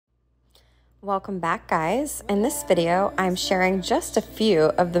Welcome back, guys. In this video, I'm sharing just a few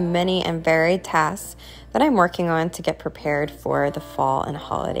of the many and varied tasks that I'm working on to get prepared for the fall and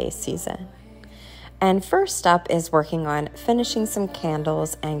holiday season. And first up is working on finishing some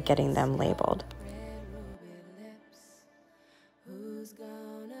candles and getting them labeled.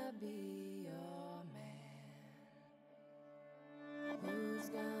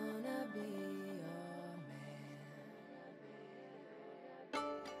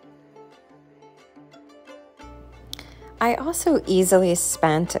 I also easily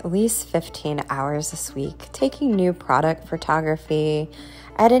spent at least 15 hours this week taking new product photography,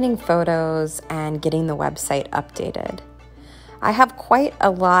 editing photos, and getting the website updated. I have quite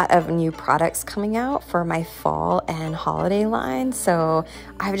a lot of new products coming out for my fall and holiday line, so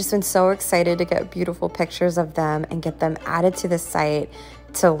I've just been so excited to get beautiful pictures of them and get them added to the site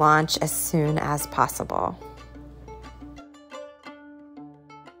to launch as soon as possible.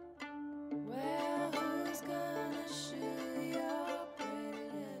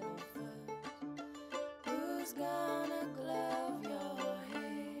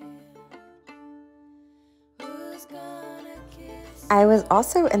 I was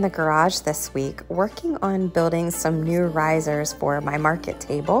also in the garage this week working on building some new risers for my market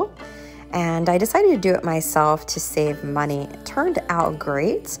table, and I decided to do it myself to save money. It turned out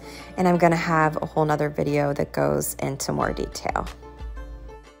great, and I'm going to have a whole nother video that goes into more detail.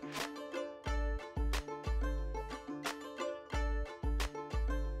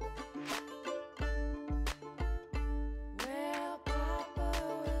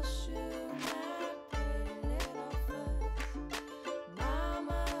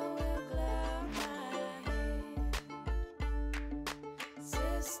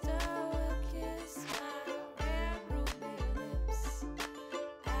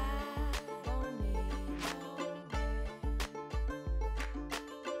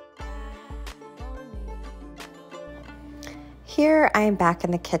 Here I am back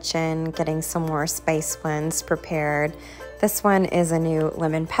in the kitchen getting some more spice blends prepared. This one is a new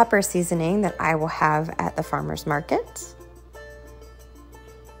lemon pepper seasoning that I will have at the farmer's market.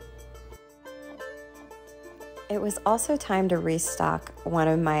 It was also time to restock one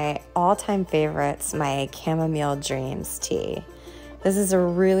of my all-time favorites, my Chamomile Dreams Tea. This is a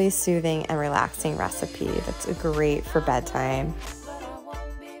really soothing and relaxing recipe that's great for bedtime.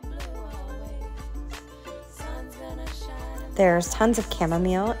 There's tons of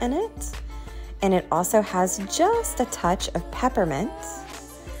chamomile in it, and it also has just a touch of peppermint,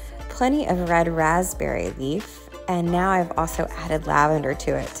 plenty of red raspberry leaf, and now I've also added lavender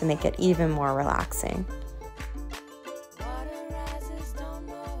to it to make it even more relaxing.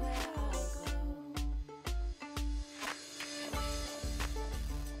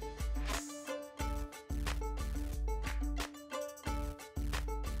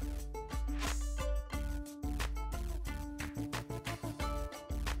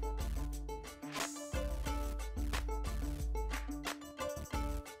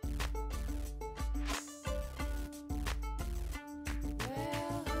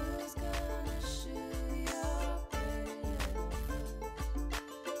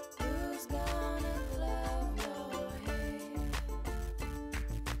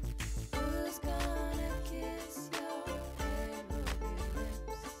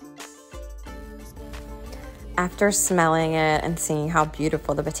 After smelling it and seeing how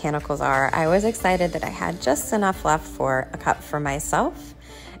beautiful the botanicals are, I was excited that I had just enough left for a cup for myself.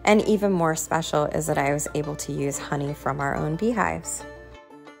 And even more special is that I was able to use honey from our own beehives.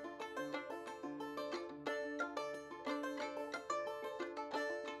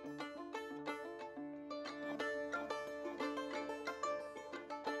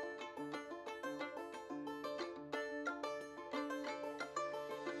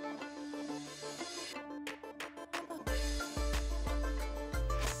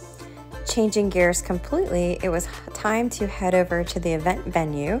 Changing gears completely, it was time to head over to the event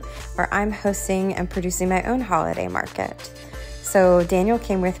venue where I'm hosting and producing my own holiday market. So Daniel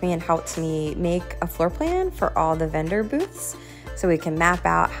came with me and helped me make a floor plan for all the vendor booths so we can map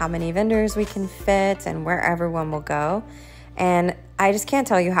out how many vendors we can fit and where everyone will go. And I just can't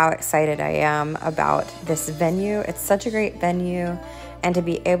tell you how excited I am about this venue. It's such a great venue, and to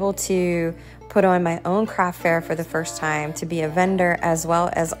be able to put on my own craft fair for the first time, to be a vendor as well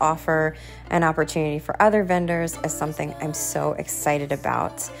as offer an opportunity for other vendors is something I'm so excited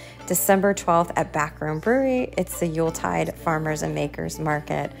about. December 12th at Backroom Brewery, it's the Yuletide Farmers and Makers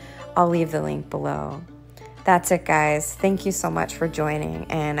Market. I'll leave the link below. That's it, guys. Thank you so much for joining,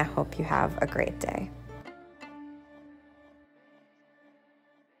 and I hope you have a great day.